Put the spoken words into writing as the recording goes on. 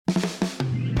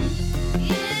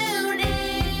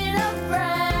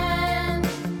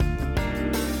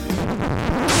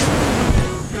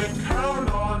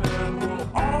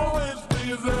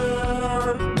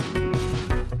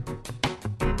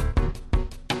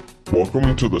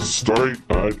Welcome to the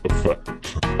Starry-Eyed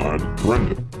Effect. I'm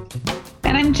Brendan.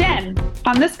 And I'm Jen.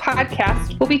 On this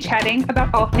podcast, we'll be chatting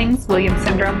about all things Williams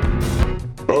syndrome.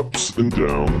 Ups and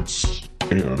downs,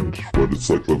 and what it's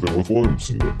like living with Williams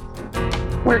syndrome.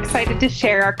 We're excited to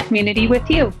share our community with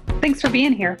you. Thanks for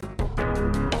being here.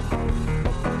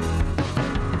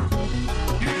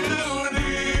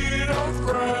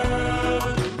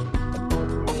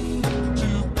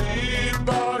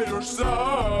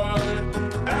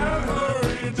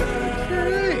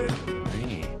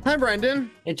 Hi,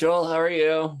 Brendan. Hey, Joel. How are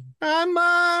you?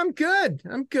 I'm good.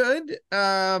 I'm good.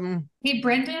 Hey,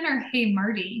 Brendan or hey,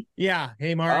 Marty? Yeah.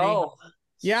 Hey, Marty. Oh,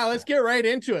 yeah. Let's get right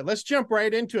into it. Let's jump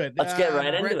right into it. let's get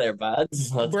right into there,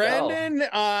 buds. Let's Brendan,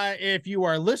 go. If you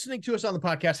are listening to us on the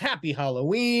podcast, happy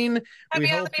Halloween. Happy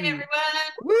Halloween, everyone.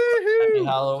 Woohoo! Happy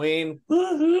Halloween.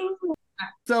 Woohoo!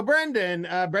 So Brendan,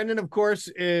 of course,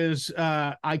 is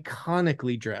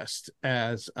iconically dressed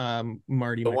as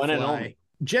Marty The McFly. one and only.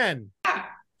 Jen.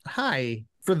 Hi.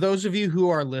 For those of you who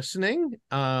are listening,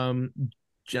 Jen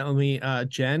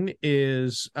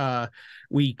is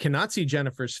we cannot see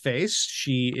Jennifer's face.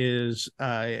 She is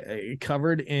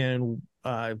covered in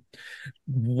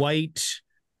white,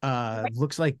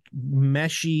 looks like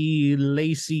meshy,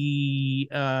 lacy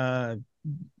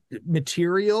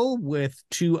material with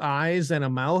two eyes and a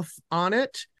mouth on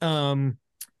it.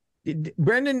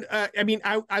 Brendan,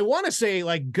 I want to say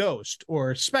like ghost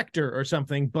or specter or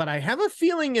something, but I have a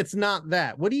feeling it's not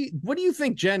that. What do you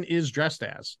think Jen is dressed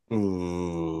as?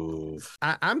 Ooh.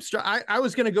 I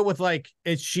was gonna go with like,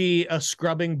 is she a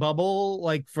scrubbing bubble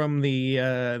like from the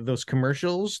those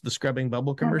commercials, the scrubbing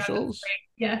bubble commercials?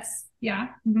 Yes. Yeah.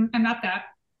 Mm-hmm. I'm not that.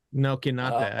 No,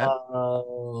 not that.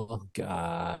 Oh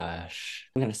gosh,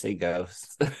 I'm gonna say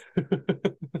ghost.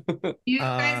 You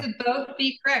guys would both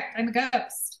be correct. I'm a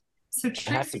ghost. So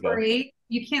true story,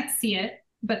 you can't see it,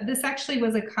 but this actually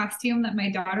was a costume that my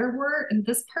daughter wore, and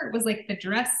this part was like the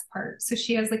dress part. So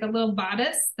she has like a little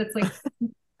bodice that's like,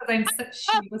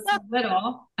 she was so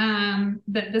little,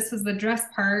 that this was the dress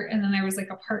part, and then there was like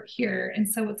a part here, and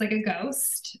so it's like a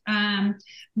ghost.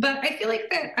 But I feel like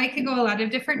that I could go a lot of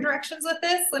different directions with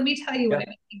this. Let me tell you what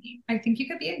I'm thinking. I think you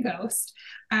could be a ghost.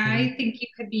 I think you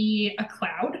could be a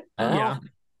cloud. Yeah.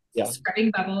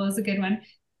 Scrubbing bubble is a good one.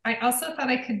 I also thought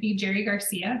I could be Jerry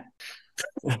Garcia.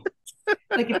 Like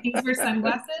if these were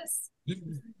sunglasses.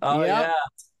 Oh, yep.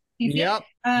 Yeah. Yep.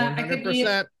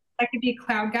 100%. I could be a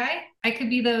cloud guy. I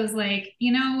could be those like,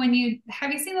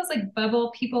 have you seen those like bubble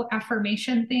people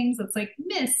affirmation things? It's like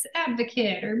Miss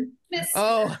Advocate or Miss.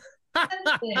 Oh,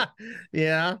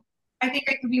 yeah. I think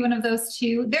I could be one of those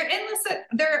too. They're endless.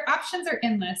 Their options are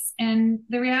endless. And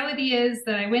the reality is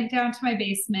that I went down to my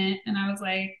basement and I was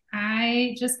like,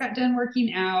 I just got done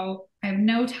working out. I have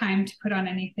no time to put on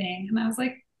anything. And I was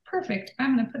like, perfect.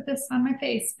 I'm going to put this on my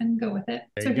face and go with it.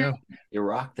 There you go. You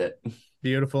rocked it.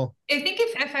 Beautiful. I think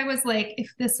if I was like,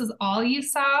 if this was all you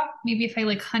saw, maybe if I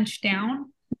like hunched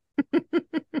down.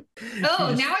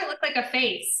 Oh, now I look like a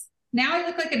face. Now I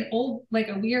look like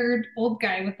a weird old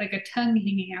guy with like a tongue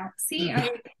hanging out. See,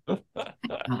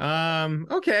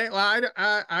 okay. Well,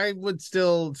 I would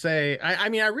still say, I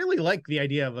mean, I really like the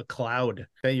idea of a cloud,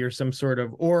 that you're some sort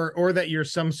of, or that you're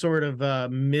some sort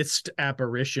of mist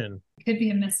apparition. It could be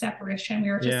a mist apparition. We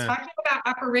were just talking about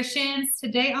apparitions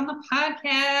today on the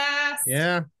podcast.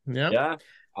 Yeah. Yep. Yeah.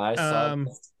 I saw the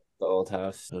old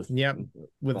house. Yep.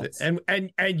 With it.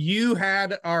 And you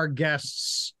had our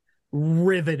guests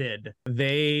riveted.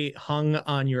 They hung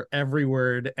on your every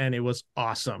word and it was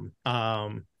awesome.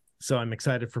 So I'm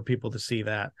excited for people to see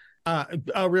that.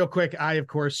 Real quick, I of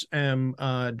course am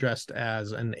dressed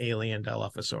as an alien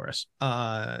Dilophosaurus.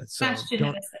 So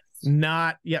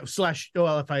not slash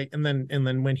well if I and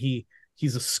then when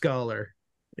he's a scholar,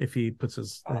 if he puts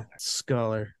his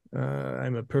scholar,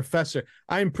 I'm Professor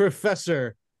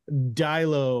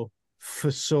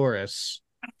Dilophosaurus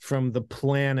from the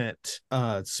planet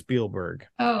Spielberg.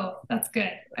 Oh, that's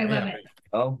good. I love it.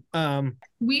 Oh,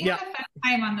 we had a fun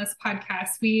time on this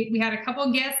podcast. We had a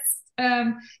couple guests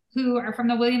who are from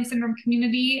the Williams syndrome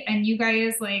community, and you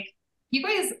guys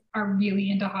are really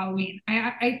into Halloween.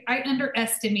 I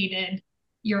underestimated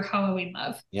your Halloween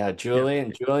love. Yeah, Julie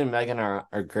and Megan are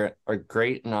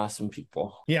great and awesome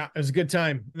people. Yeah, it was a good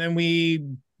time. Then we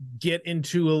get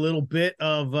into a little bit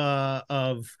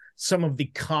of some of the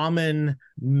common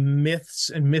myths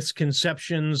and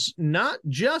misconceptions, not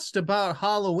just about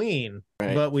Halloween,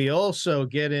 but we also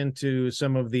get into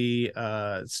some of the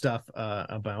stuff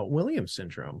about Williams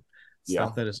syndrome.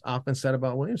 Stuff that is often said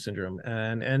about Williams syndrome.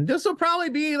 And this will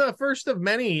probably be the first of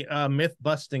many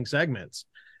myth-busting segments.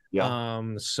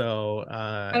 So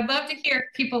I'd love to hear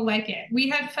if people like it. We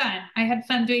had fun. I had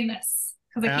fun doing this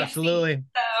because I can't see. So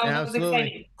that was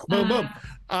exciting. Boom, boom.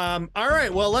 All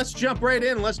right. Well, let's jump right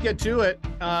in. Let's get to it.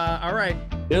 All right.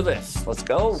 Do this. Let's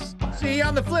go. See you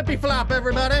on the flippy flop,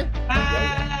 everybody.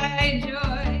 Bye,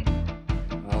 Joy.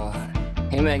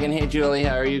 Hey, Megan. Hey, Julie.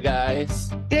 How are you guys?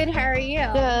 Good. How are you?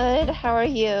 Good. How are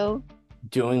you?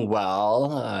 Doing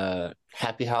well.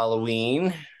 Happy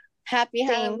Halloween. Happy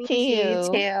Halloween to you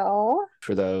too.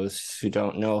 For those who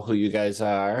don't know who you guys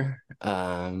are,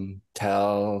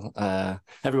 tell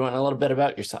everyone a little bit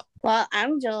about yourself. Well,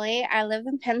 I'm Julie. I live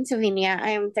in Pennsylvania.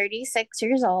 I am 36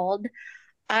 years old.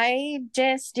 I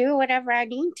just do whatever I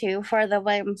need to for the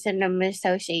William Syndrome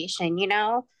Association,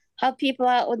 help people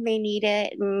out when they need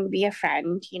it and be a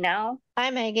friend, Hi,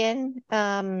 Megan.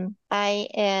 I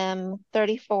am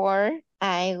 34.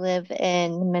 I live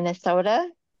in Minnesota.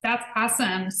 That's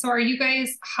awesome. So are you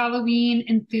guys Halloween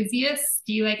enthusiasts?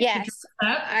 Do you like to dress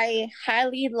up? I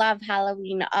highly love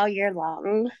Halloween all year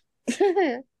long.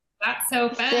 That's so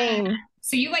fun. Same.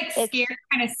 So you like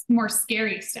kind of more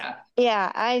scary stuff.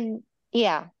 Yeah, I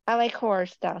like horror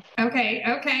stuff. Okay.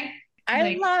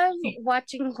 I love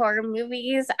watching horror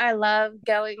movies. I love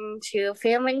going to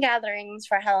family gatherings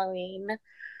for Halloween.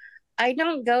 I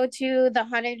don't go to the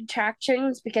haunted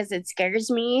attractions because it scares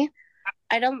me.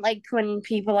 I don't like when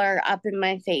people are up in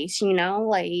my face,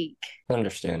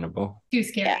 Understandable. Too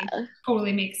scary. Yeah.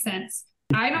 Totally makes sense.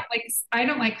 I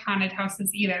don't like haunted houses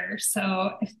either.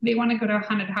 So if they want to go to a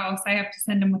haunted house, I have to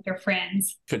send them with their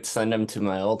friends. Could send them to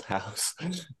my old house.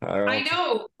 I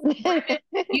know.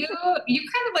 You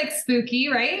kind of like spooky,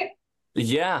 right?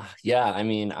 Yeah. I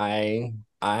mean, I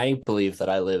believe that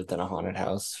I lived in a haunted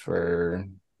house for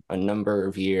a number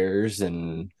of years,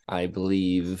 and I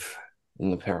believe in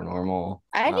the paranormal.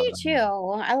 I do too.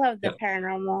 I love the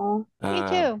paranormal. Me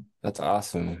too. That's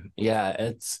awesome.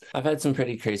 Yeah, I've had some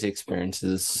pretty crazy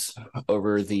experiences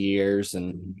over the years,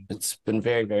 and it's been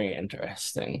very, very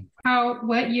interesting. How old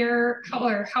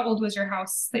was your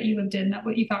house that you lived in that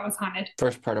what you thought was haunted?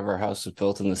 First part of our house was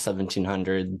built in the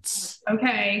 1700s.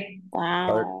 Okay.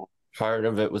 Wow. Part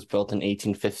of it was built in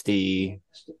 1850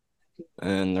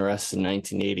 and the rest in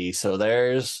 1980. So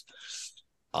there's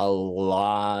a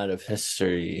lot of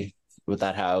history with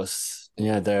that house.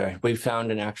 Yeah, we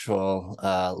found an actual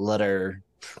letter,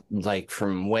 like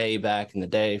from way back in the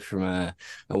day, from a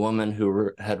woman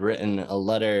who had written a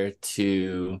letter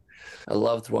to a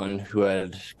loved one who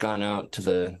had gone out to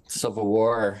the Civil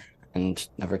War and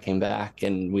never came back,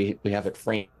 and we have it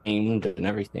framed and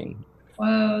everything.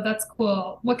 Whoa, that's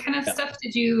cool. What kind of stuff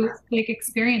did you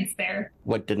experience there?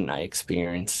 What didn't I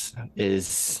experience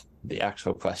is the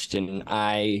actual question.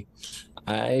 I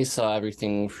saw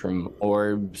everything from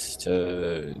orbs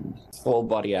to full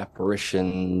body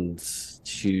apparitions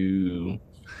to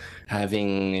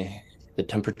having the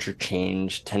temperature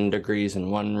change 10 degrees in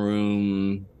one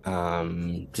room,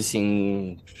 to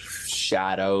seeing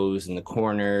shadows in the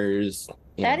corners.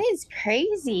 That is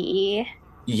crazy.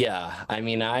 Yeah, I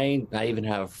mean, I even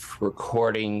have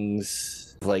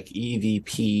recordings of like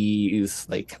EVPs,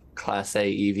 like Class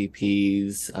A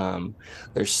EVPs.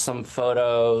 There's some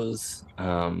photos.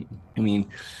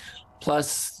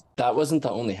 Plus that wasn't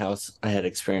the only house I had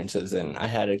experiences in. I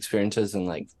had experiences in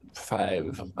like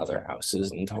 5 other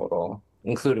houses in total,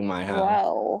 including my house.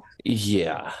 Wow.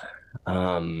 Yeah.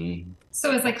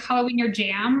 So is like Halloween your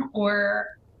jam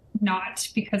or not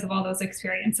because of all those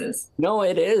experiences? No,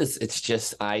 it is. It's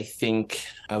just, I think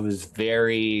I was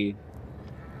very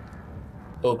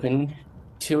open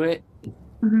to it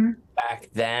back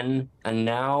then, and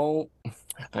now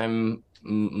I'm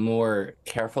more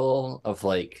careful of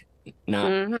like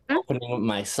not opening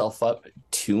myself up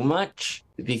too much,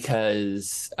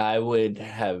 because I would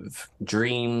have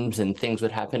dreams and things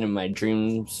would happen in my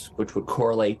dreams which would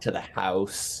correlate to the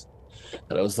house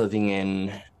that I was living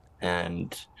in,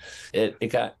 and it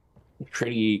got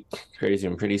pretty crazy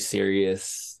and pretty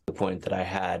serious to the point that I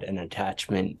had an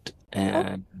attachment.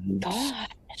 And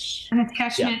Gosh. An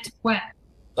attachment to what?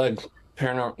 a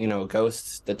paranormal,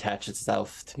 ghosts attach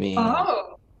itself to me.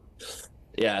 Oh.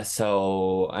 Yeah,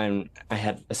 so I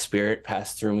had a spirit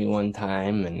pass through me one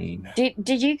time, and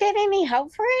Did you get any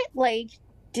help for it? Like,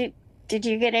 did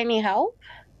you get any help?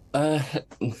 I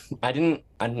didn't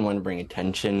want to bring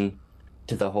attention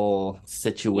to the whole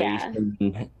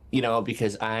situation,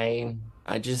 because I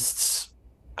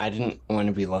didn't want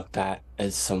to be looked at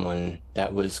as someone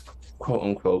that was quote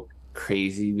unquote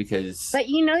crazy, because But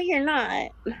you're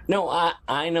not. no,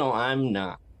 I know I'm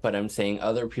not, but I'm saying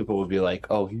other people would be like,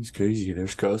 oh, he's crazy,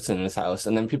 there's ghosts in his house,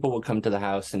 and then people would come to the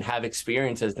house and have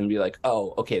experiences and be like,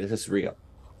 oh, okay, this is real.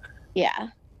 Yeah.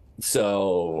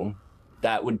 So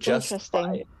that would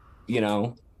justify it, you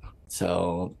know?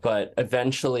 So, but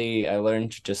eventually I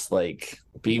learned to just like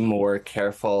be more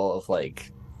careful of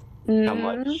like how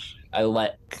much I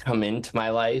let come into my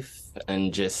life,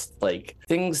 and just like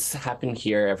things happen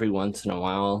here every once in a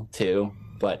while too,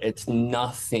 but it's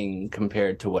nothing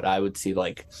compared to what I would see.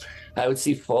 Like I would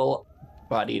see full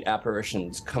bodied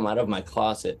apparitions come out of my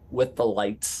closet with the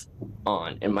lights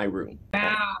on in my room.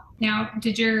 Wow. Now,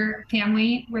 did your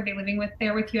family, were they living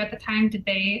there with you at the time? Did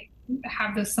they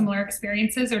have those similar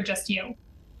experiences, or just you?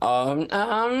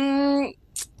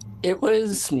 It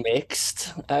was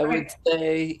mixed, I would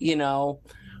say. You know,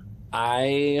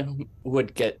 I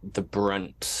would get the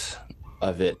brunt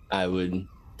of it, I would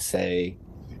say.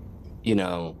 You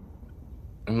know,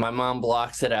 my mom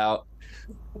blocks it out.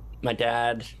 My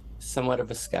dad, somewhat of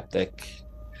a skeptic.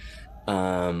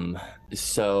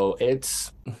 So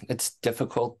it's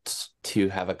difficult to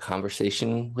have a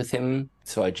conversation with him,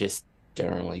 so I just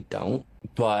generally don't.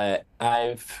 But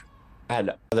I've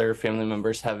had other family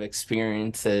members have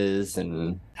experiences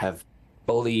and have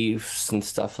beliefs and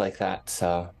stuff like that.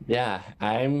 So yeah,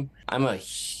 I'm a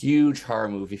huge horror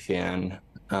movie fan.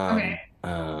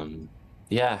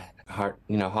 Yeah,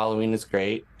 Halloween is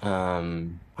great.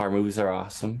 Horror movies are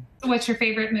awesome. What's your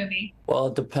favorite movie? Well,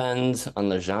 it depends on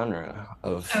the genre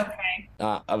of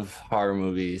horror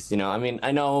movies. You know, I mean,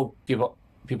 I know people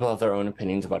have their own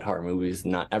opinions about horror movies.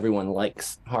 Not everyone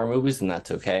likes horror movies, and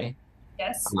that's okay.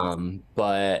 Yes.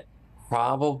 But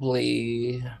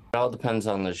probably it all depends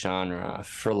on the genre.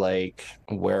 For like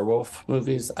werewolf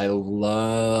movies, I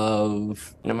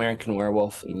love An American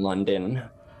Werewolf in London.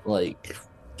 Like,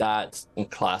 that's a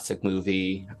classic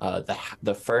movie.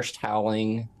 The first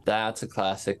Howling, that's a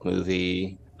classic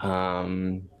movie.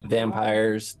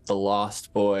 Vampires, The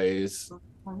Lost Boys.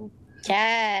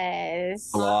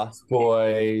 Yes. Lost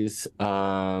Boys.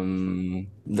 The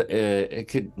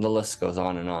list goes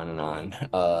on and on and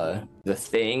on. The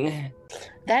Thing.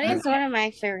 That is one of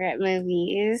my favorite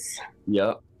movies.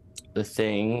 Yep. The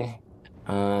Thing.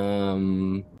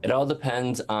 It all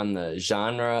depends on the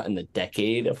genre and the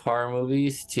decade of horror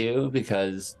movies too,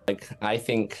 because like I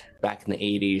think back in the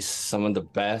 80s, some of the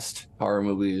best horror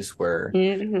movies were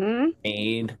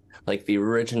made. Like the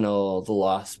original The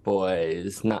Lost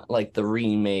Boys, not like the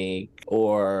remake,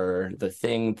 or The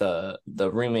Thing. The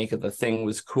remake of The Thing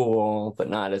was cool, but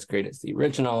not as great as the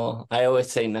original. I always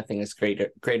say nothing is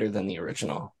greater than the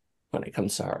original when it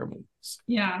comes to horror movies.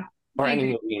 Yeah. Or any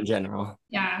movie in general.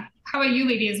 Yeah. How about you,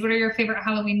 ladies? What are your favorite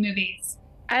Halloween movies?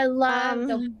 I love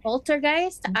the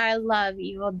Poltergeist. I love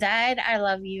Evil Dead. I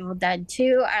love Evil Dead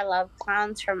 2. I love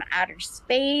Clowns from Outer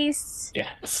Space.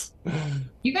 Yes.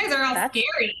 You guys are all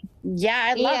scary. Yeah,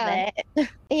 I love it.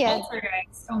 Yeah.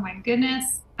 Poltergeist. Oh my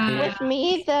goodness. With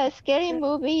me, the scary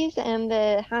movies and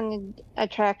the haunted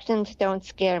attractions don't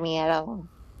scare me at all.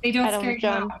 They don't I don't scare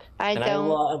jump. you. I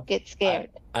don't get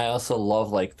scared. I also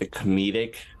love like the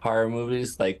comedic horror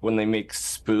movies, like when they make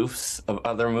spoofs of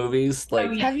other movies.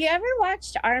 Like, have you ever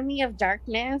watched Army of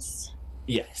Darkness?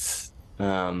 Yes.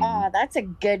 Oh, that's a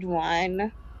good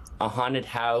one. A Haunted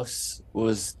House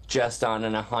was just on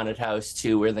in A Haunted House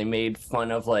too, where they made fun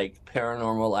of like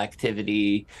Paranormal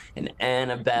Activity and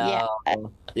Annabelle.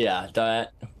 Yeah,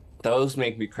 those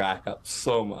make me crack up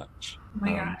so much. Oh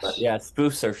my gosh. But yeah,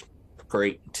 spoofs are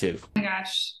great too. Oh my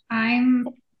gosh.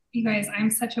 You guys, I'm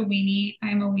such a weenie.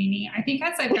 I'm a weenie. I think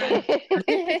as I've gotten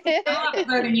a lot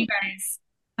older than you guys.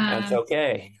 That's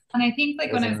okay. And I think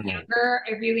like when I was younger,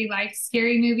 I really liked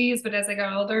scary movies, but as I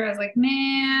got older, I was like,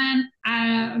 man,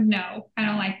 no, I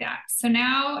don't like that. So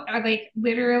now I like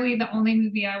literally the only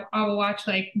movie I will watch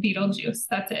like Beetlejuice.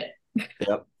 That's it.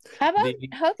 Yep. How about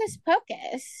Hocus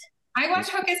Pocus? I watch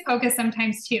Hocus Pocus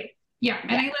sometimes too. Yeah,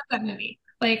 and I love that movie.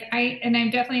 Like I'm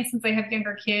definitely, since I have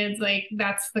younger kids, like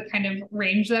that's the kind of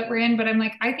range that we're in. But I'm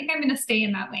like, I think I'm going to stay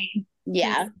in that lane.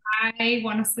 Yeah. I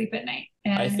want to sleep at night.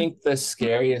 And I think the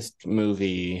scariest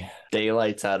movie,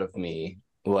 Daylights Out of Me,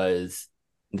 was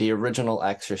the original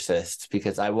Exorcist,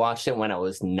 because I watched it when I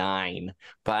was 9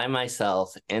 by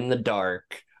myself in the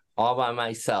dark, all by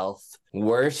myself.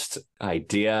 Worst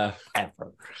idea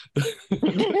ever.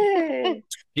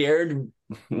 Scared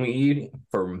me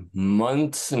for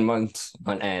months and months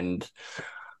on end.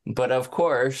 But of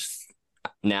course,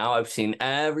 now I've seen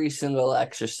every single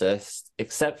Exorcist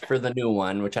except for the new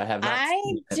one, which I have not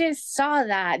seen. I just saw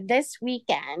that this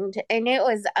weekend and it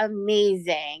was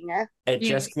amazing. It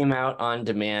just came out on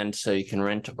demand, so you can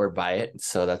rent or buy it.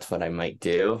 So that's what I might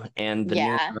do. And the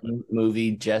new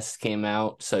movie just came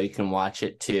out, so you can watch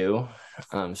it too.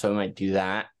 So I might do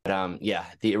that. But yeah,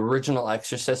 the original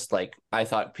Exorcist, like I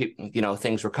thought people,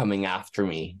 things were coming after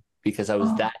me because I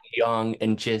was that young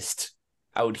and just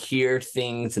I would hear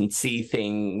things and see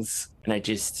things and I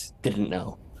just didn't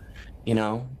know, you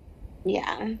know?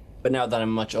 Yeah. But now that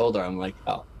I'm much older, I'm like,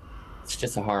 oh, it's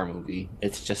just a horror movie.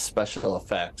 It's just special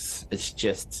effects. It's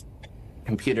just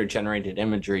computer generated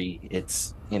imagery.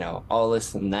 It's, you know, all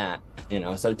this and that, you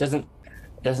know, so it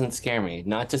doesn't scare me.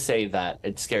 Not to say that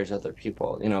it scares other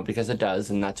people, you know, because it does,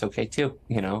 and that's okay too,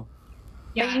 you know?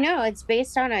 Yeah. But you know, it's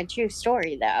based on a true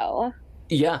story though.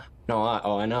 Yeah. No,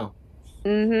 I know.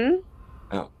 Mm-hmm.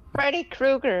 Oh. Freddy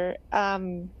Krueger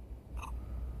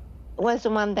was the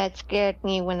one that scared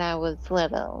me when I was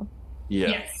little. Yeah.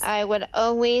 Yes. I would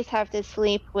always have to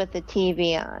sleep with the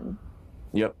TV on.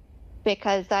 Yep.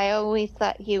 Because I always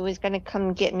thought he was going to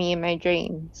come get me in my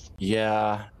dreams.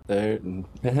 Yeah.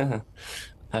 I've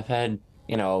had,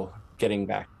 you know, getting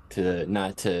back to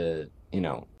not to, you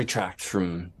know, retract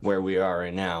from where we are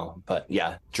right now. But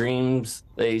yeah, dreams,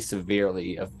 they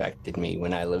severely affected me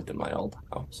when I lived in my old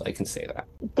house. I can say that.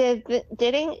 Did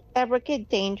it ever get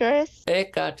dangerous?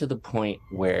 It got to the point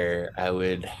where I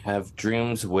would have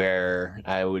dreams where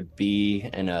I would be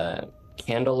in a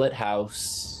candlelit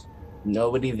house,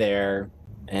 nobody there,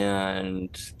 and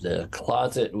the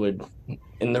closet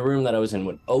in the room that I was in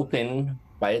would open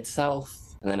by itself.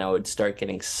 And then I would start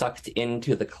getting sucked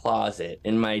into the closet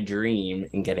in my dream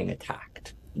and getting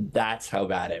attacked. That's how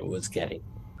bad it was getting.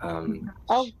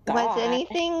 Oh, God. Was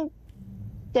anything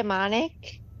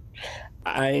demonic?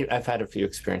 I've had a few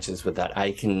experiences with that.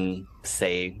 I can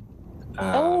say.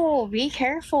 Be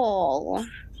careful.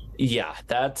 Yeah,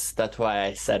 that's why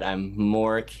I said I'm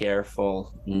more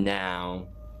careful now.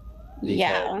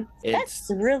 Yeah, that's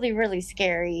really, really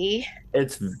scary.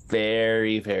 It's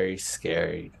very, very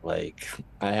scary. Like,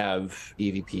 I have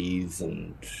EVPs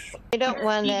and I don't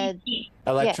want to.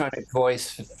 electronic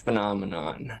voice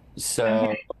phenomenon.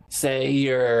 So, say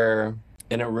you're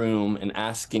in a room and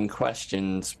asking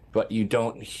questions, but you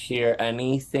don't hear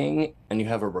anything, and you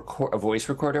have a voice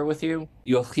recorder with you.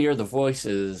 You'll hear the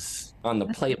voices on the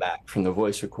playback from the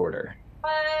voice recorder.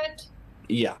 What?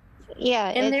 Yeah. Yeah,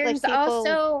 and there's like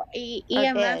also a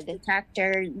EMF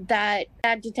detector that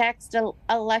detects the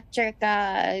electric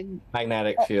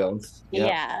magnetic fields. Yep.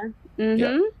 Yeah. Mm-hmm.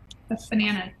 Yep. That's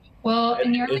bananas. Well,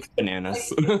 and it's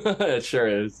bananas. It sure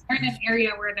is. You're in an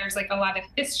area where there's like a lot of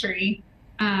history,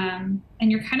 and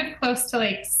you're kind of close to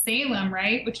like Salem,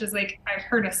 right? Which is like, I've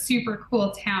heard, a super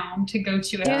cool town to go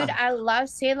to. Dude, I love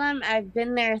Salem. I've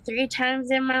been there 3 times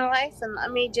in my life, and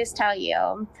let me just tell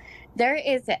you, there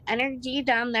is an energy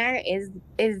down there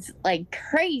is like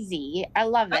crazy. I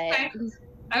love it.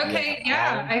 Okay,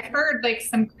 yeah. I've heard like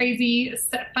some crazy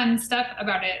fun stuff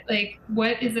about it. Like,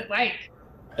 what is it like?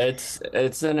 It's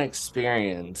an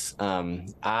experience.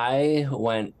 I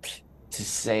went to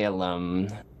Salem,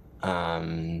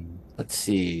 let's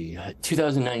see,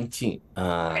 2019.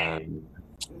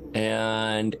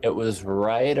 And it was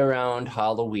right around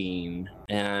Halloween,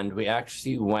 and we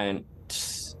actually went.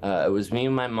 It was me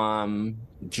and my mom,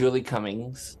 Julie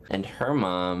Cummings, and her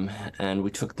mom, and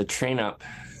we took the train up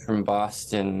from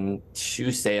Boston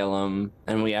to Salem,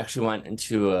 and we actually went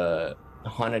into a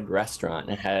haunted restaurant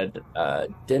and had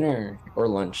dinner or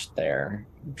lunch there.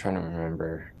 I'm trying to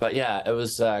remember. But yeah, it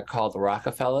was called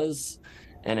Rockefellers,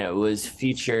 and it was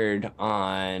featured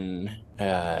on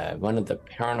one of the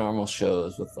paranormal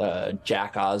shows with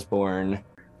Jack Osborne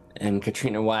and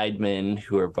Katrina Weidman,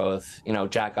 who are both, you know,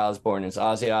 Jack Osborne is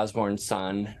Ozzy Osbourne's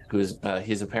son, who's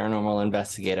he's a paranormal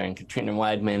investigator, and Katrina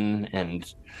Weidman,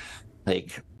 and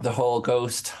like the whole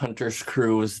Ghost Hunters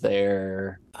crew was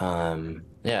there.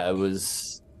 Yeah, it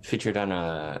was featured on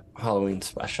a Halloween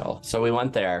special. So we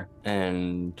went there,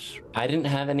 and I didn't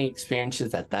have any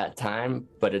experiences at that time,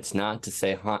 but it's not to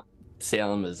say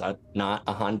Salem is not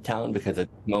a haunted town, because it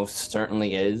most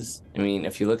certainly is. I mean,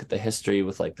 if you look at the history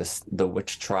with like the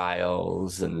witch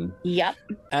trials and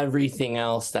everything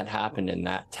else that happened in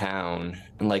that town,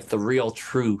 and like the real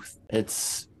truth,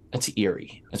 it's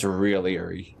eerie. It's real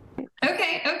eerie.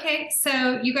 Okay.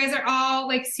 So you guys are all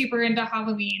like super into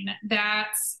Halloween.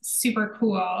 That's super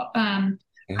cool.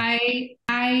 I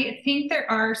think there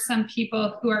are some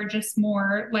people who are just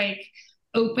more like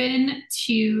open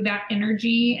to that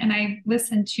energy, and I've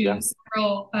listened to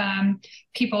several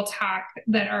people talk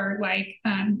that are like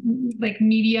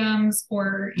mediums,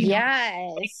 or you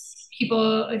know, like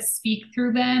people speak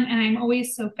through them, and I'm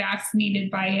always so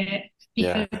fascinated by it,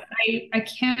 because I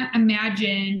can't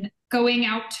imagine going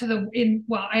out to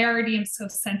I already am so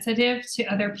sensitive to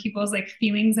other people's like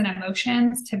feelings and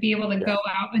emotions, to be able to go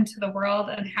out into the world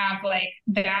and have like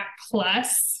that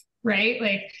plus, right?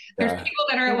 Like there's people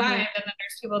that are alive, and then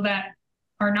there's people that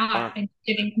are not, and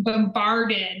getting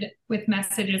bombarded with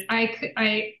messages.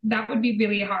 That would be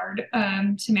really hard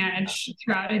to manage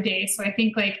throughout a day. So I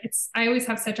think like I always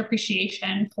have such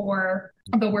appreciation for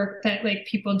the work that like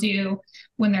people do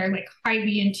when they're like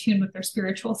highly in tune with their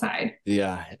spiritual side.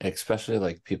 Yeah, especially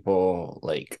like people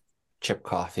like Chip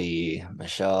Coffey,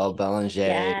 Michelle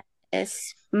Belanger,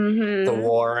 yes, the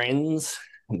Warrens,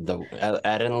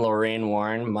 Ed and Lorraine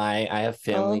Warren. I have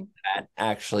family that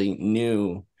actually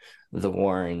knew the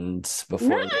Warrens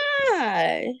before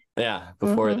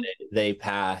before they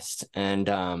passed, and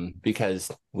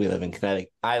because we live in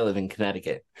Connecticut, I live in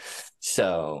Connecticut,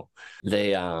 so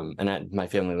they my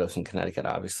family lives in Connecticut,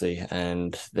 obviously,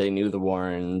 and they knew the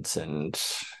Warrens. And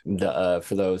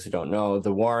for those who don't know,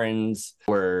 the Warrens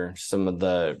were some of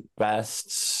the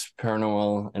best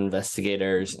paranormal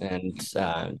investigators and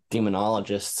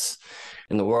demonologists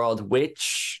in the world,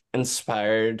 which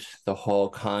inspired the whole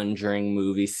Conjuring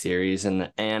movie series and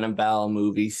the Annabelle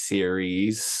movie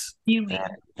series.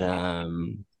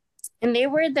 And they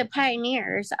were the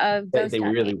pioneers of ghost they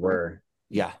hunting. really were.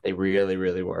 Yeah, they really,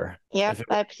 really were. Yep,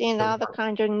 I've seen all the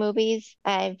Conjuring movies.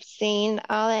 I've seen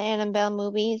all the Annabelle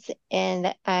movies,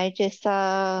 and I just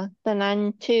saw The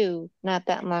Nun 2 not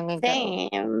that long ago.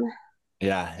 Same.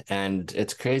 Yeah, and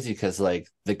it's crazy because like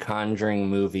the Conjuring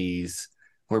movies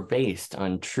were based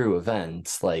on true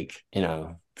events, like, you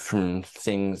know, from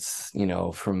things, you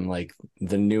know, from like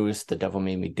the newest The Devil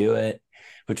Made Me Do It,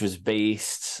 which was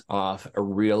based off a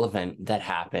real event that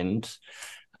happened.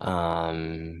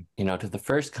 You know, to the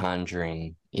first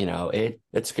Conjuring, you know,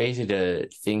 it's crazy to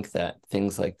think that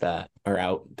things like that are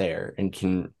out there and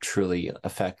can truly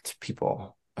affect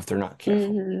people if they're not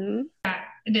careful. Yeah,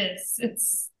 it is.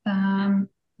 It's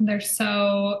there's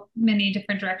so many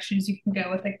different directions you can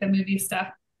go with like the movie stuff.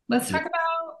 Let's talk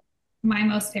about my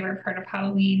most favorite part of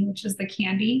Halloween, which is the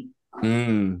candy.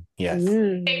 Yes.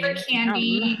 Favorite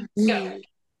candy? Go.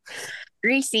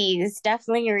 Reese's,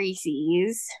 definitely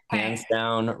Reese's. Hands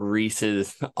down,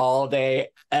 Reese's all day,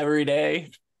 every day.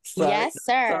 Yes,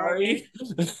 sir. Sorry.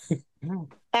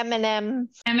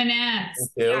 M&M's.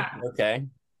 M&M's. Yeah. Okay,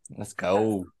 let's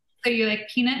go. So you like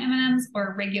peanut M&Ms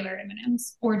or regular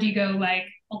M&Ms, or do you go like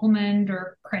almond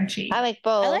or crunchy? I like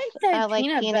both. I like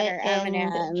the peanut butter and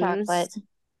M&Ms. chocolate.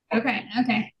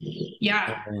 Okay.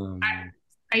 Yeah.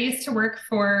 I used to work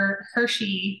for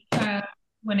Hershey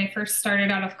when I first started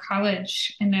out of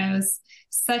college, and it was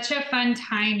such a fun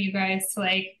time, you guys.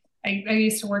 Like I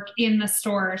used to work in the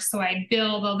store, so I'd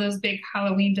build all those big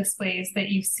Halloween displays that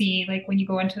you see like when you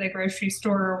go into the grocery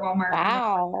store or Walmart.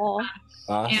 Wow.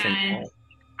 Awesome. And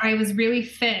I was really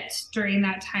fit during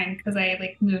that time because I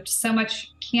like moved so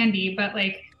much candy, but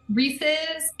like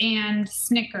Reese's and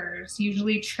Snickers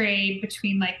usually trade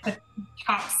between like the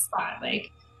top spot.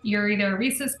 Like you're either a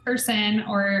Reese's person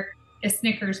or a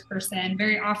Snickers person.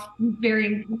 Very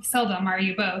seldom are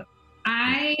you both.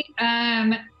 I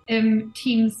am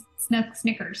team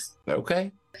Snickers.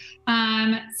 Okay.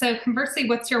 So conversely,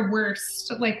 what's your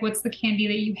worst? Like, what's the candy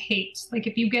that you hate? Like,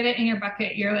 if you get it in your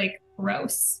bucket, you're like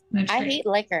gross. I hate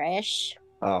licorice.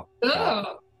 Oh.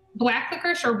 Oh, black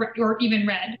licorice or even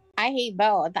red? I hate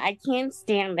both. I can't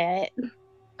stand it.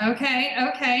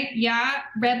 Okay. Yeah,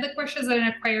 red licorice is an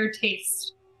acquired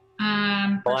taste.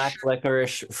 Black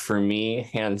licorice for me,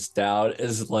 hands down,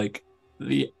 is like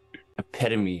the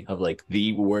epitome of like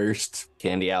the worst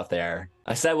candy out there.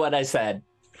 I said what I said.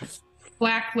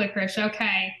 Black licorice,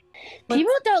 okay.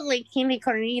 People don't like candy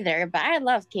corn either, but I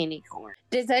love candy corn.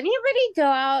 Does anybody go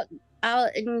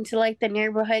out into like the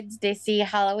neighborhoods to see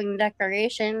Halloween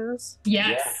decorations?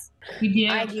 Yes, we do.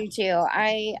 I do too.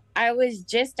 I was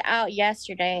just out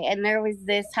yesterday, and there was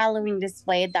this Halloween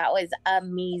display that was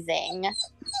amazing.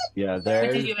 Yeah, What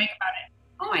did you like about it?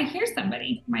 Oh, I hear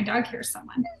somebody. My dog hears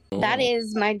someone. That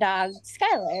is my dog,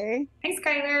 Skylar. Hi,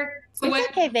 Skylar. So It's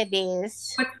okay,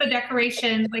 babies. What's the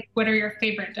decoration? Like, what are your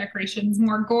favorite decorations?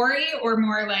 More gory or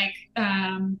more like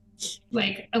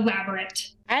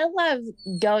elaborate? I love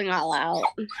going all out.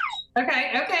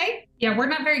 Okay. Yeah, we're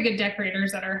not very good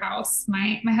decorators at our house.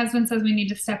 My husband says we need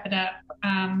to step it up,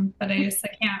 but I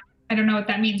can't. I don't know what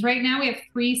that means. Right now, we have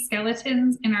 3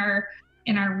 skeletons in our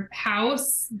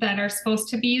house that are supposed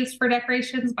to be used for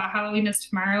decorations, but Halloween is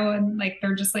tomorrow, and like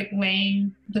they're just like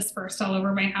laying dispersed all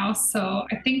over my house. So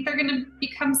I think they're gonna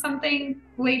become something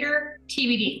later.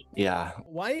 TBD. Yeah.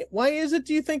 Why is it,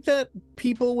 do you think, that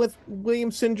people with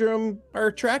Williams syndrome are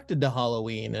attracted to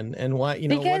Halloween, and why, you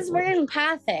know? Because we're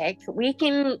empathic. We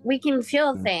can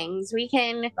feel things. We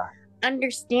can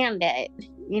understand it,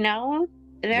 you know?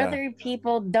 And other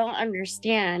people don't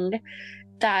understand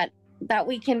that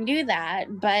we can do that,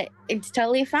 but it's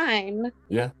totally fine.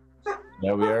 Yeah.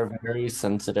 Yeah, we are very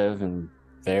sensitive and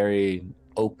very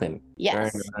open.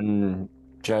 Yes. Very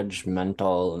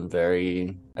non-judgmental and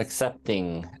very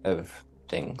accepting of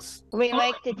things. We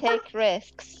like to take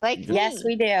risks. Like Yes, me.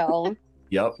 we do.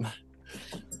 Yep.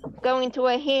 Going to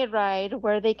a hayride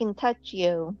where they can touch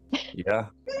you. Yeah.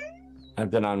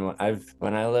 When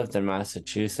I lived in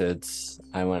Massachusetts,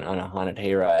 I went on a haunted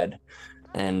hayride,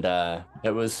 and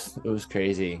it was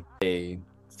crazy. They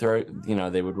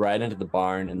would ride into the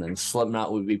barn, and then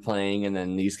Slipknot would be playing, and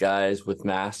then these guys with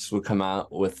masks would come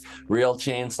out with real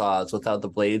chainsaws without the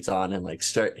blades on and like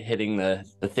start hitting the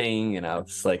thing, and I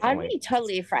was like, I'd be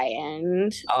totally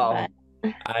frightened. oh,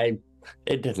 but...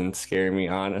 it didn't scare me,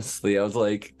 honestly. I was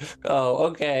like, oh,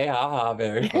 okay, haha,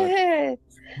 very fun.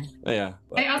 Yeah.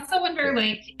 I also wonder,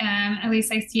 like, at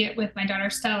least I see it with my daughter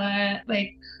Stella,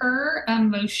 like her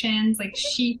emotions, like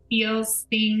she feels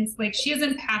things, like she is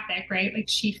empathic, right? Like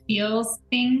she feels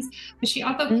things, but she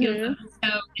also feels them so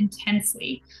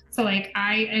intensely. So like,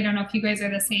 I don't know if you guys are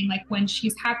the same, like when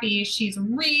she's happy, she's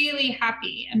really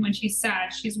happy. And when she's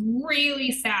sad, she's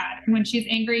really sad. And when she's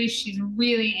angry, she's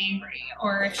really angry.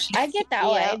 Or if she, I get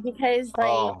that way because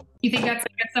like, you think that's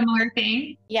like a similar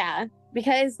thing? Yeah.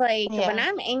 Because like when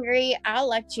I'm angry, I'll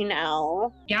let you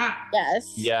know. Yeah.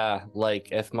 Yes. Yeah, like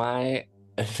if I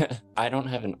don't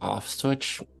have an off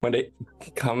switch when it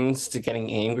comes to getting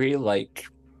angry, like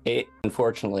it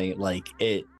unfortunately, like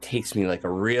it takes me like a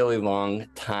really long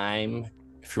time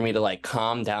for me to like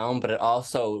calm down, but it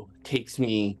also takes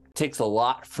a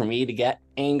lot for me to get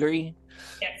angry.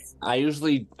 Yes.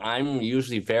 I'm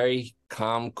usually very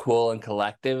calm, cool, and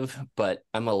collective, but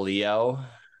I'm a Leo.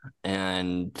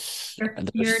 And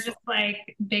you're just like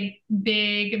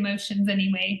big emotions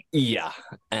anyway. Yeah,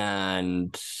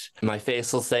 and my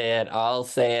face will say it, I'll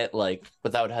say it like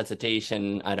without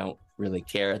hesitation. I don't really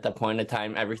care at that point in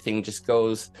time. Everything just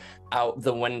goes out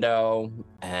the window.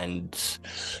 And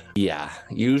yeah,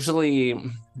 usually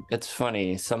it's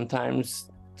funny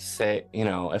sometimes, say,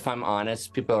 if I'm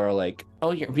honest, people are like, oh,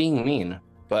 you're being mean,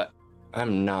 but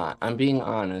I'm not. I'm being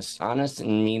honest. Honest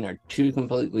and mean are two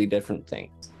completely different things.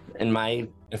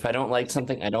 If I don't like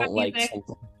something, I don't like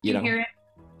something. You hear it?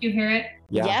 You hear it?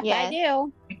 Yeah. Yep, I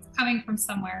do. It's coming from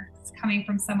somewhere.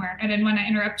 I didn't want to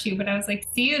interrupt you, but I was like,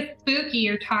 see, it's spooky.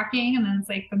 You're talking, and then it's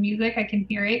like the music. I can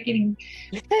hear it getting.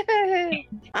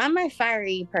 I'm a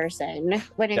fiery person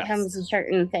when it comes to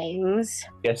certain things.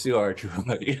 Yes, you are,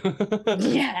 truly.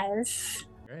 Yes.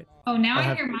 Great. Oh, now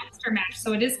I hear Monster Mash,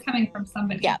 so it is coming from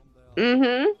somebody. Yep.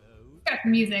 Mm-hmm. Got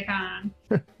the music on.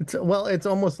 It's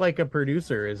almost like a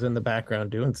producer is in the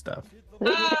background doing stuff.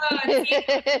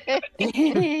 I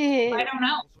don't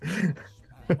know.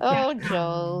 Oh,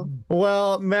 Joel.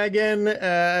 Well, Megan,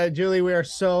 Julie, we are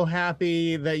so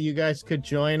happy that you guys could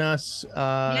join us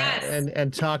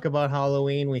and talk about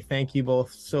Halloween. We thank you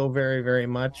both so very, very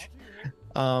much.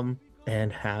 And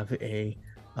have a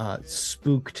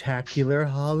spooktacular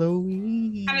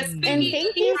Halloween. And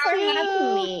thank you for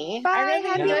having me. Bye. I really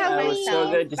Happy enjoyed Halloween. myself.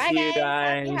 So good to Bye, see you guys.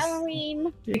 guys. Happy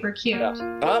Halloween. Super cute.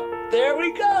 Oh, there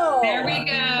we go. There we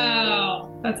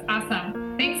go. That's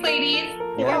awesome. Thanks, ladies.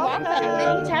 You're welcome.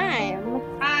 Anytime.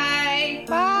 Bye. Bye.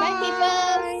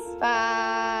 Bye, people.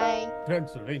 Bye.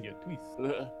 Transylvania twist.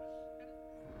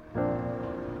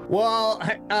 Well,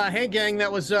 hey gang,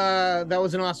 that was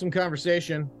an awesome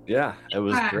conversation. Yeah, it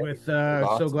was great. With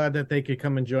so glad that they could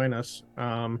come and join us.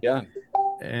 Yeah.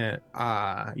 And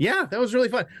that was really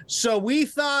fun. So we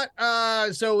thought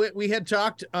we had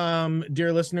talked,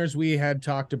 dear listeners, we had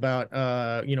talked about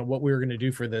what we were going to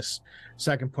do for this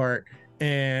second part.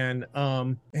 And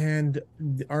our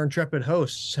intrepid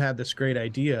hosts had this great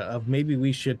idea of maybe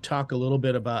we should talk a little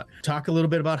bit about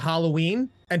Halloween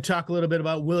and talk a little bit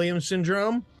about Williams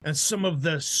syndrome and some of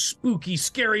the spooky,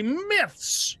 scary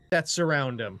myths that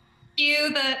surround him.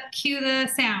 Cue the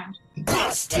sound.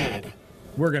 Busted.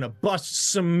 We're gonna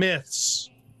bust some myths.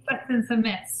 Busting some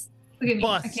myths. Look at me.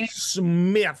 Bust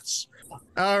some myths.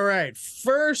 All right.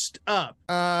 First up,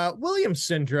 Williams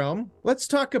syndrome. Let's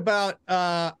talk about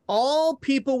all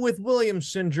people with Williams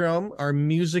syndrome are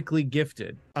musically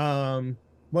gifted.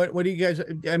 What do you guys?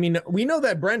 I mean, we know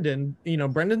that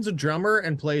Brendan's a drummer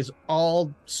and plays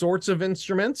all sorts of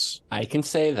instruments. I can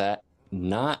say that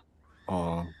not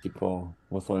all people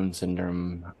with Williams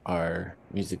syndrome are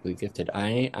musically gifted.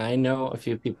 I know a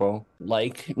few people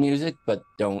like music but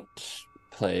don't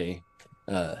play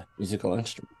musical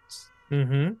instruments.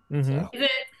 Mm-hmm. Mm-hmm. So.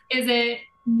 Is it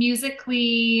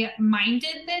musically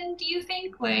minded then, do you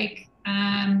think? Like,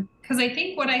 because I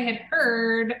think what I had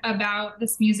heard about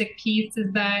this music piece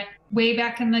is that way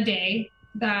back in the day,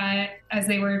 that as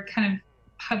they were kind of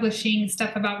publishing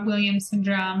stuff about Williams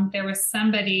syndrome, there was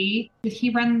somebody, did he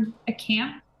run a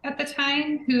camp at the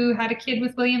time, who had a kid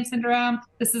with Williams syndrome?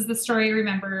 This is the story I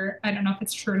remember. I don't know if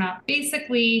it's true or not.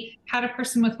 Basically, had a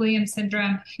person with Williams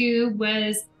syndrome who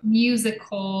was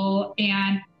musical,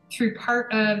 and through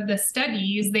part of the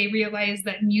studies, they realized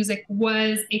that music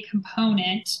was a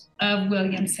component of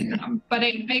Williams syndrome. But I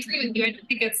agree with you. I don't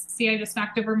think it's, see, I just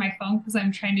knocked over my phone because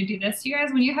I'm trying to do this. You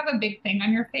guys, when you have a big thing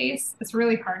on your face, it's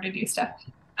really hard to do stuff.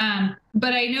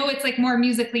 But I know it's like more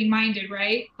musically minded,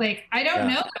 right? Like, I don't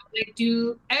know, like,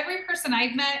 do every person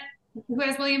I've met who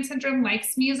has Williams syndrome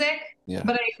likes music? Yeah.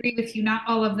 But I agree with you, not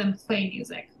all of them play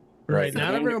music. Right. So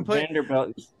Not everyone plays.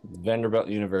 Vanderbilt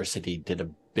University did a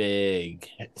big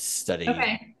study.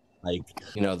 Okay. Like,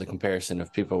 you know, the comparison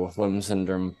of people with Williams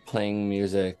syndrome playing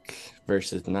music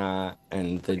versus not.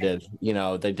 And they did, you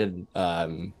know, they did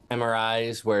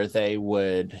MRIs where they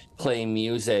would play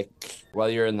music while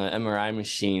you're in the MRI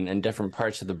machine, and different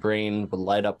parts of the brain would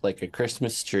light up like a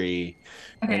Christmas tree.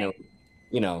 Okay. And it,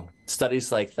 you know,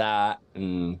 studies like that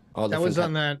and all that was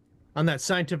on that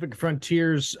Scientific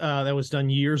Frontiers that was done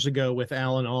years ago with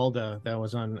Alan Alda. That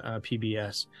was on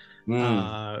PBS.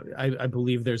 I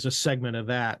believe there's a segment of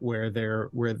that where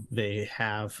they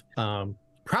have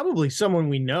probably someone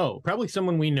we know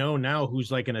now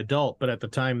who's like an adult, but at the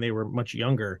time they were much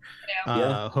younger,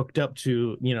 hooked up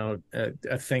to, you know,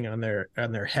 a thing on their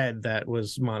head that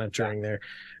was monitoring their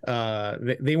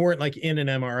they weren't like in an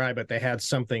MRI, but they had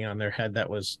something on their head that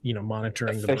was, you know,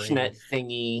 monitoring the brain. Fishnet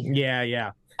thingy.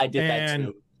 Yeah. I did that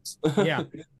too.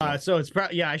 So it's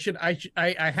probably, I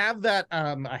have that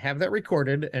I have that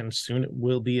recorded, and soon it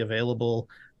will be available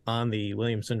on the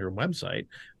Williams syndrome website.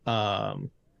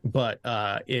 But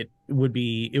it would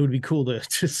be cool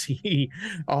to see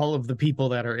all of the people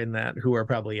that are in that, who are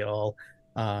probably all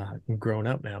grown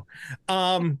up now.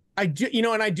 I do, you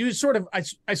know, and I do sort of,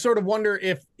 I sort of wonder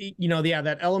if, you know,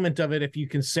 that element of it, if you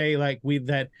can say like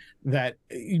that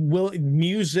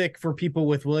music for people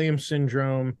with Williams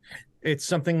syndrome, it's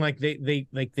something like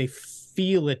they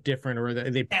feel it different, or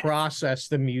they process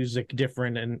the music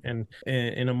different, and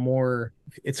in a more,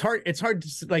 it's hard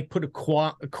to like put a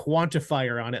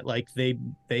quantifier on it, like they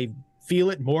feel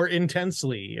it more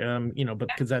intensely, you know, but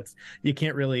because that's, you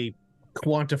can't really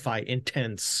quantify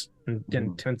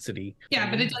intensity. Yeah,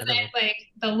 but it doesn't, like,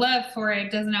 the love for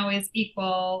it doesn't always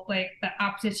equal like the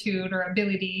aptitude or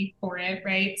ability for it,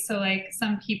 right? So like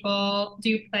some people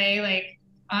do play like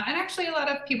and actually a lot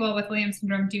of people with Williams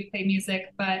syndrome do play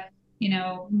music, but, you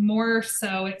know, more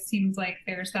so it seems like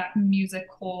there's that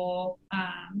musical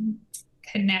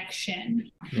connection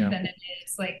than it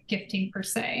is like gifting per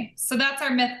se. So that's our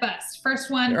myth bust. First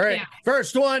one. All right.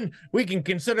 First one, we can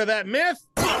consider that myth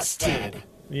busted.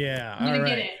 Yeah. I'm gonna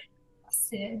get it.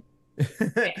 Busted.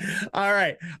 Okay. All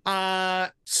right.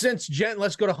 Since Jen,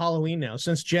 let's go to Halloween now.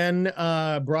 Since Jen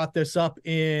brought this up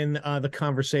in the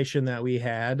conversation that we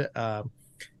had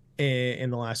in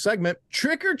the last segment,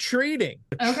 trick-or-treating.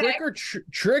 Okay.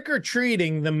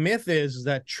 Trick-or-treating, the myth is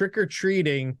that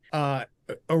trick-or-treating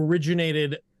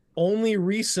originated only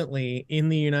recently in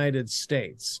the United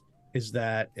States. Is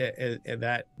that's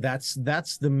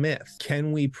the myth.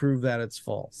 Can we prove that it's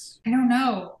false? I don't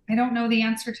know the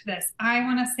answer to this. I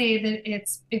want to say that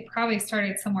it probably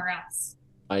started somewhere else.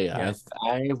 I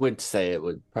would say it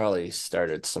would probably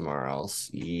started somewhere else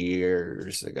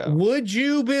years ago. Would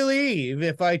you believe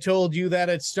if I told you that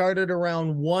it started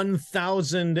around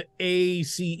 1000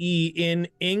 ACE in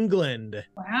England?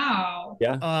 Wow.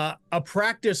 Yeah. A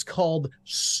practice called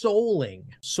souling.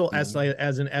 So as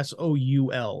an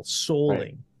SOUL, souling.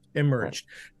 Right. Emerged.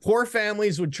 Right. Poor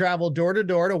families would travel door to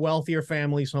door to wealthier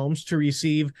families' homes to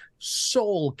receive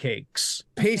soul cakes,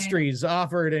 pastries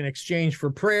offered in exchange for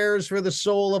prayers for the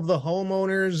soul of the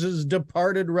homeowners'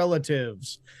 departed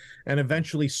relatives. And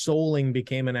eventually souling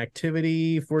became an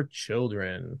activity for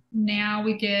children. Now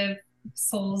we give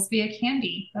souls via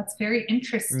candy. That's very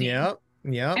interesting. Yep.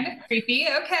 Kind of creepy.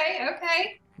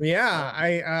 Okay. Yeah,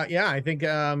 I think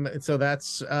so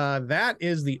that's that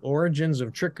is the origins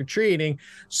of trick-or-treating.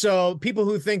 So people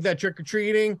who think that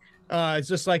trick-or-treating is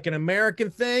just like an American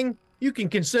thing, you can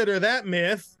consider that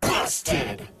myth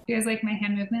busted. You guys like my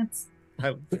hand movements?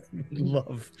 I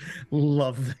love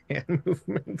the hand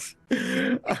movements.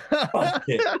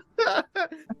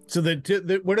 So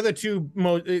what are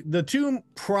the two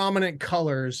prominent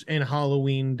colors in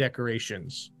Halloween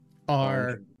decorations?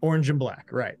 Are orange and black,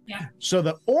 right? Yeah. So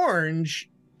the orange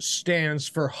stands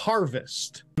for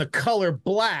harvest. The color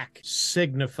black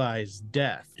signifies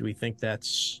death. Do we think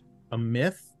that's a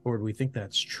myth, or do we think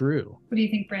that's true? What do you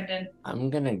think, Brendan? I'm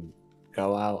gonna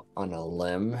go out on a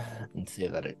limb and say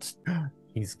that it's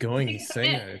He's saying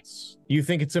that you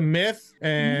think it's a myth,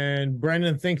 and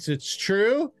Brendan thinks it's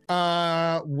true.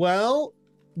 Well,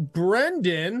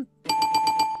 Brendan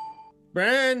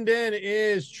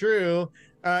is true.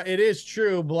 It is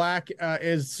true. Black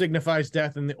signifies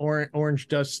death, and the orange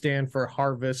does stand for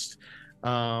harvest.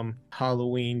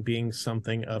 Halloween being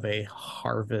something of a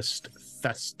harvest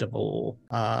festival.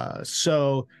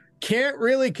 So can't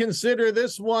really consider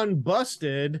this one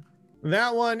busted.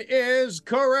 That one is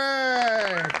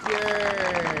correct.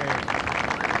 Yay.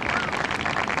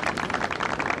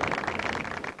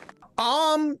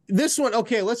 This one,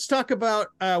 okay, let's talk about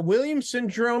Williams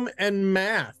syndrome and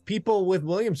math. People with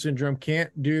Williams syndrome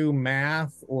can't do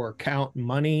math or count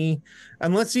money.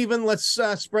 And let's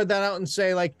spread that out and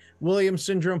say, like, Williams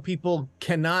syndrome people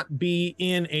cannot be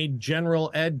in a general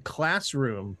ed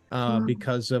classroom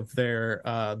because of their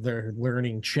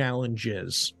learning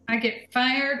challenges. I get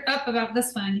fired up about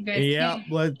this one, you guys. Yeah,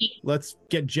 let's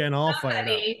get Jen all fired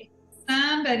up.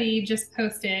 Somebody just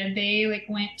posted,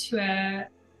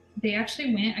 they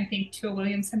actually went, I think, to a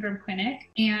Williams syndrome clinic,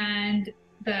 and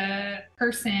the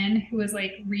person who was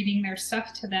like reading their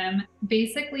stuff to them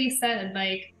basically said,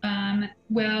 like,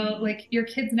 well, like, your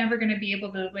kid's never going to be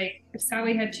able to, like, if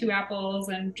Sally had 2 apples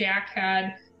and Jack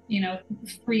had,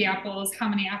 3 apples, how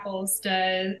many apples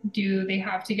do they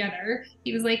have together?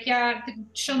 He was like, yeah,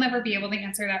 she'll never be able to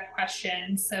answer that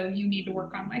question, so you need to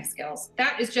work on life skills.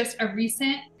 That is just a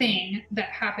recent thing that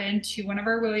happened to one of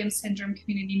our Williams syndrome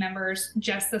community members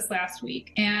just this last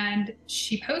week, and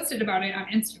she posted about it on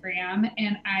Instagram,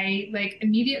 and I like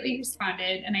immediately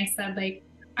responded, and I said, like,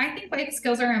 I think life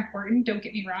skills are important, don't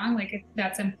get me wrong, like,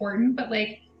 that's important, but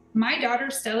like, my daughter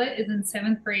Stella is in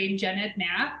 7th grade gen ed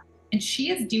math, and she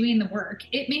is doing the work.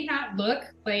 It may not look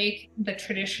like the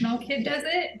traditional kid does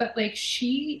it, but like,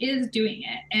 she is doing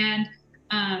it. And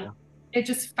it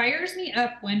just fires me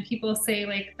up when people say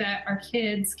like that our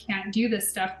kids can't do this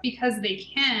stuff, because they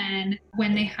can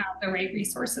when they have the right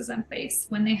resources in place,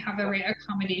 when they have the right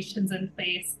accommodations in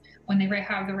place, when they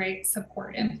have the right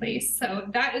support in place. So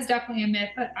that is definitely a myth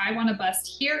that I want to bust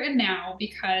here and now,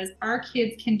 because our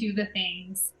kids can do the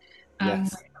things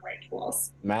yes. with the right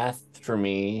tools. Math for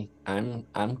me, I'm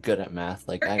good at math.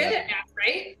 Like, You're good at math,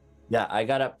 right? Yeah, I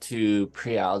got up to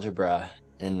pre-algebra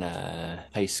in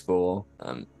high school,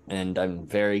 and I'm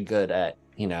very good at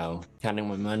counting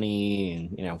my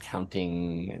money and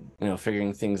counting and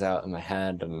figuring things out in my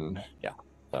head, and yeah.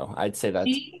 So I'd say that's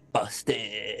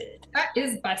busted. That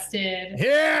is busted.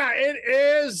 Yeah, it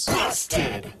is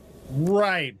busted.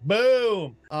 Right.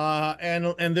 Boom.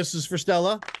 And this is for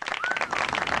Stella.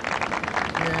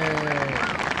 Yay.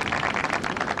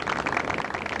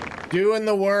 Doing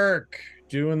the work.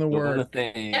 Doing the work.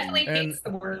 Definitely hates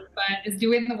the work, but is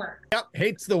doing the work. Yep.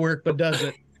 Hates the work, but does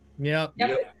it. Yep.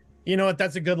 You know what?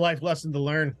 That's a good life lesson to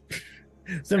learn.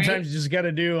 Sometimes you just got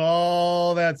to do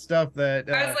all that stuff that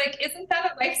I was like, isn't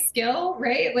that a life skill,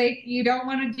 right? Like, you don't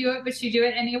want to do it, but you do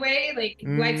it anyway. Like,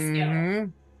 life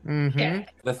skill. Yeah.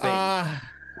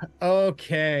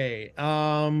 Okay.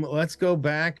 Let's go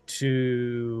back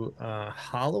to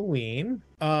Halloween.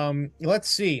 Let's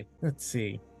see.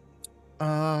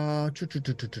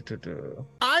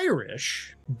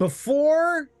 Irish,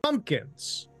 before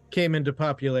pumpkins came into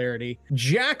popularity,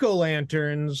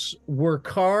 jack-o'-lanterns were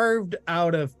carved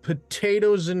out of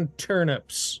potatoes and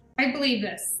turnips. I believe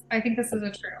this. I think this is a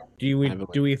true. Do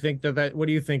we think that what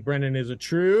do you think, Brendan? Is it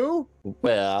true?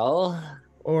 Well,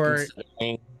 or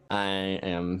I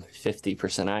am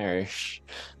 50% Irish,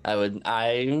 I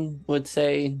would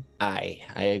say I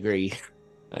agree.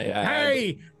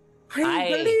 I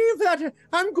believe that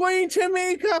I'm going to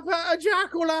make up a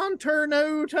jack-o'-lantern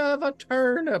out of a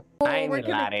turnip. We're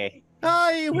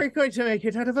going to make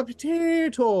it out of a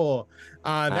potato.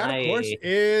 That, of course,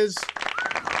 is...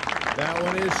 That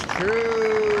one is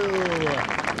true.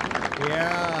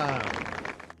 Yeah.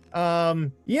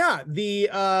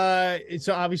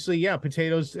 So obviously,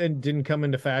 potatoes didn't come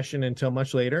into fashion until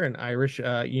much later, and Irish,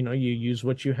 you use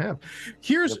what you have.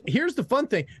 Here's the fun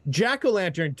thing.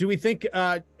 Jack-o'-lantern, do we think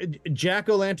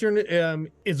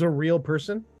jack-o'-lantern is a real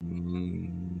person?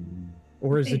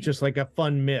 Or is it just like a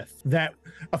fun myth that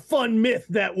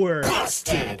we're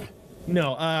busted?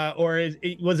 No, or is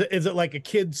it like a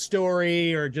kid's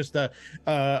story, or just a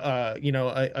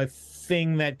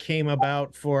thing that came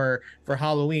about for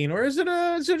Halloween, or is it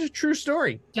a true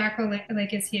story? Jack-o'-lantern,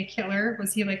 like, is he a killer?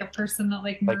 Was he like a person that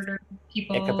like murdered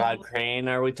people? Ichabod Crane,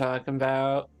 are we talking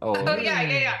about? Oh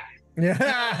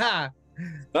yeah.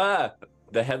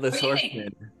 The headless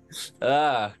horseman.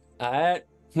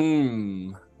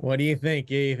 What do you think?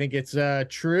 You think it's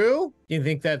true? Do you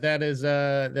think that is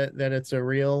that it's a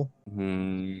real?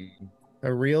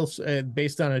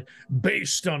 based on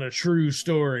a true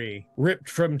story, ripped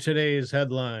from today's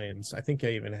headlines. I think I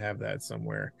even have that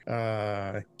somewhere.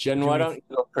 Jen, why don't you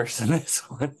go first on this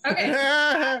one?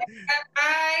 Okay.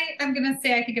 I'm gonna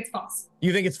say I think it's false.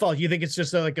 You think it's false? You think it's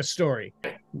just like a story?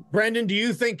 Brendan, do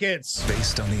you think it's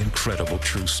based on the incredible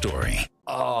true story?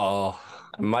 Oh,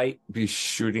 I might be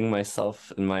shooting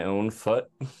myself in my own foot,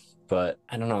 but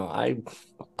I don't know.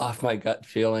 Off my gut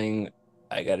feeling,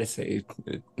 I gotta say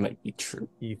it might be true.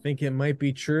 You think it might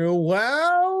be true?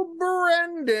 Well,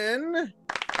 Brendan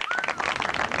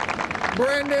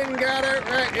got it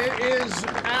right. It is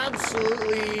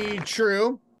absolutely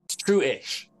true. It's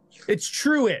true-ish. It's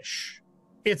true-ish.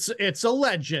 It's a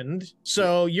legend,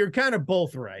 so you're kind of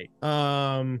both right.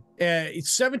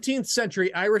 17th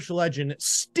century Irish legend,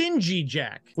 Stingy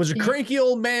Jack was a cranky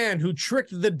old man who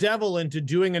tricked the devil into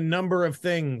doing a number of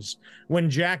things. When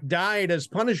Jack died as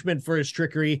punishment for his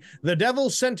trickery, the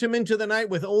devil sent him into the night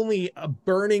with only a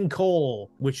burning coal,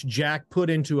 which Jack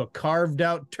put into a carved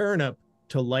out turnip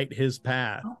to light his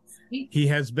path. He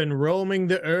has been roaming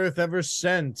the earth ever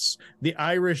since. The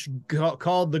Irish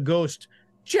called the ghost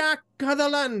Jack o' the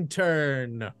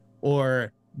Lantern,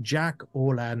 or Jack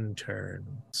O'Lantern.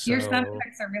 Your sound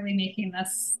effects are really making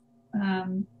this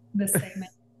this segment.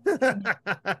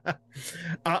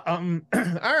 All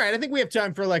right, I think we have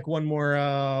time for like one more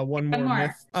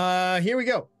myth. Here we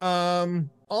go.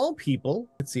 All people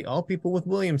with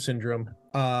Williams syndrome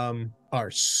are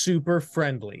super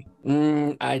friendly.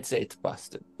 I'd say it's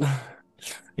busted.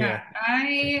 Yeah,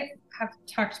 I have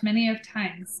talked many of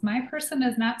times. My person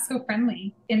is not so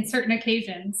friendly. In certain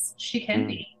occasions, she can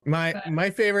be.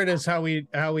 My favorite is how we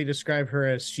describe her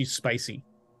as she's spicy.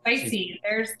 Spicy.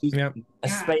 A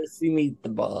spicy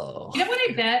meatball. You know what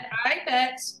I bet? I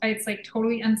bet it's like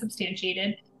totally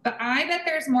unsubstantiated, but I bet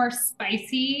there's more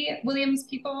spicy Williams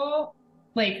people.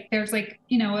 Like there's like,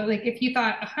 like if you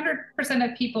thought 100%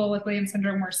 of people with Williams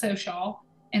syndrome were social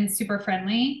and super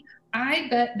friendly, I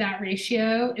bet that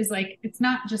ratio is like, it's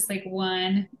not just like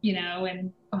 1,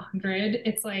 in 100.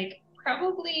 It's like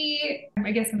probably,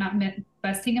 I guess I'm not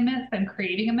busting a myth, I'm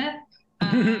creating a myth.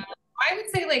 I would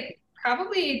say like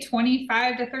probably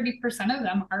 25 to 30% of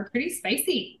them are pretty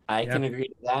spicy. I can agree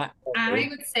to that. I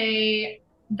would say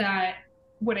that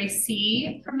what I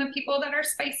see from the people that are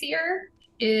spicier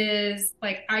is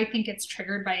like, I think it's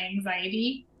triggered by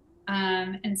anxiety.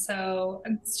 And so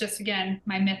it's just, again,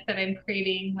 my myth that I'm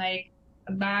creating, like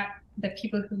the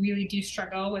people who really do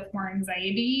struggle with more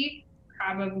anxiety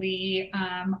probably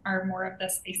are more of the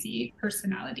spicy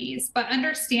personalities. But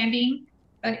understanding,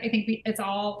 I think it's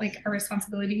all like a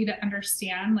responsibility to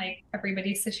understand like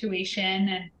everybody's situation.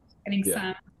 And I think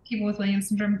some people with Williams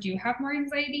syndrome do have more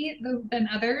anxiety than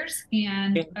others.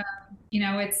 And,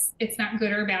 it's not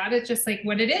good or bad. It's just like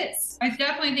what it is. I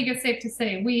definitely think it's safe to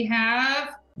say we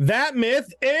have... That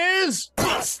myth is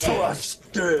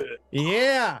busted.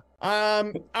 Yeah.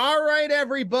 All right,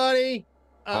 everybody.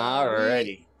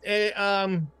 Alrighty.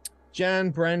 Jen,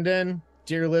 Brendan,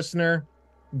 dear listener,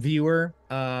 viewer,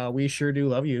 we sure do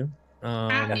love you.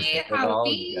 Happy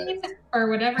Halloween or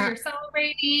whatever you're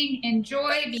celebrating.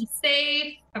 Enjoy, be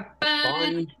safe, have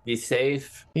fun. Be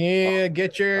safe. Yeah,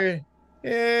 get your...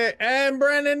 Yeah, and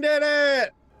Brendan did it.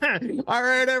 All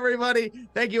right, everybody.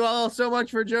 Thank you all so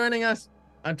much for joining us.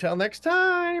 Until next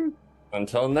time.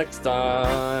 Until next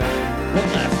time.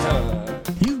 One last time.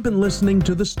 You've been listening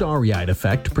to The Starry-Eyed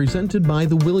Effect, presented by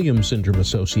the Williams Syndrome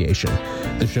Association.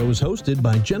 The show is hosted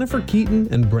by Jennifer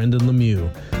Keaton and Brendan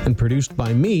Lemieux, and produced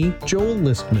by me, Joel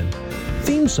Listman.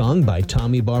 Theme song by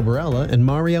Tommy Barbarella and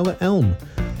Mariella Elm.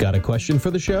 Got a question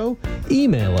for the show?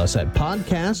 Email us at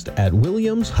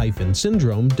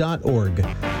podcast@williams-syndrome.org.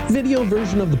 Video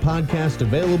version of the podcast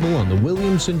available on the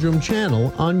Williams Syndrome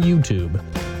channel on YouTube.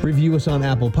 Review us on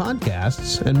Apple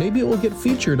Podcasts, and maybe it will get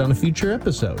featured on a future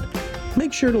episode.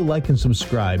 Make sure to like and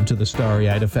subscribe to The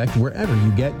Starry-Eyed Effect wherever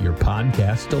you get your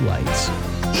podcast delights.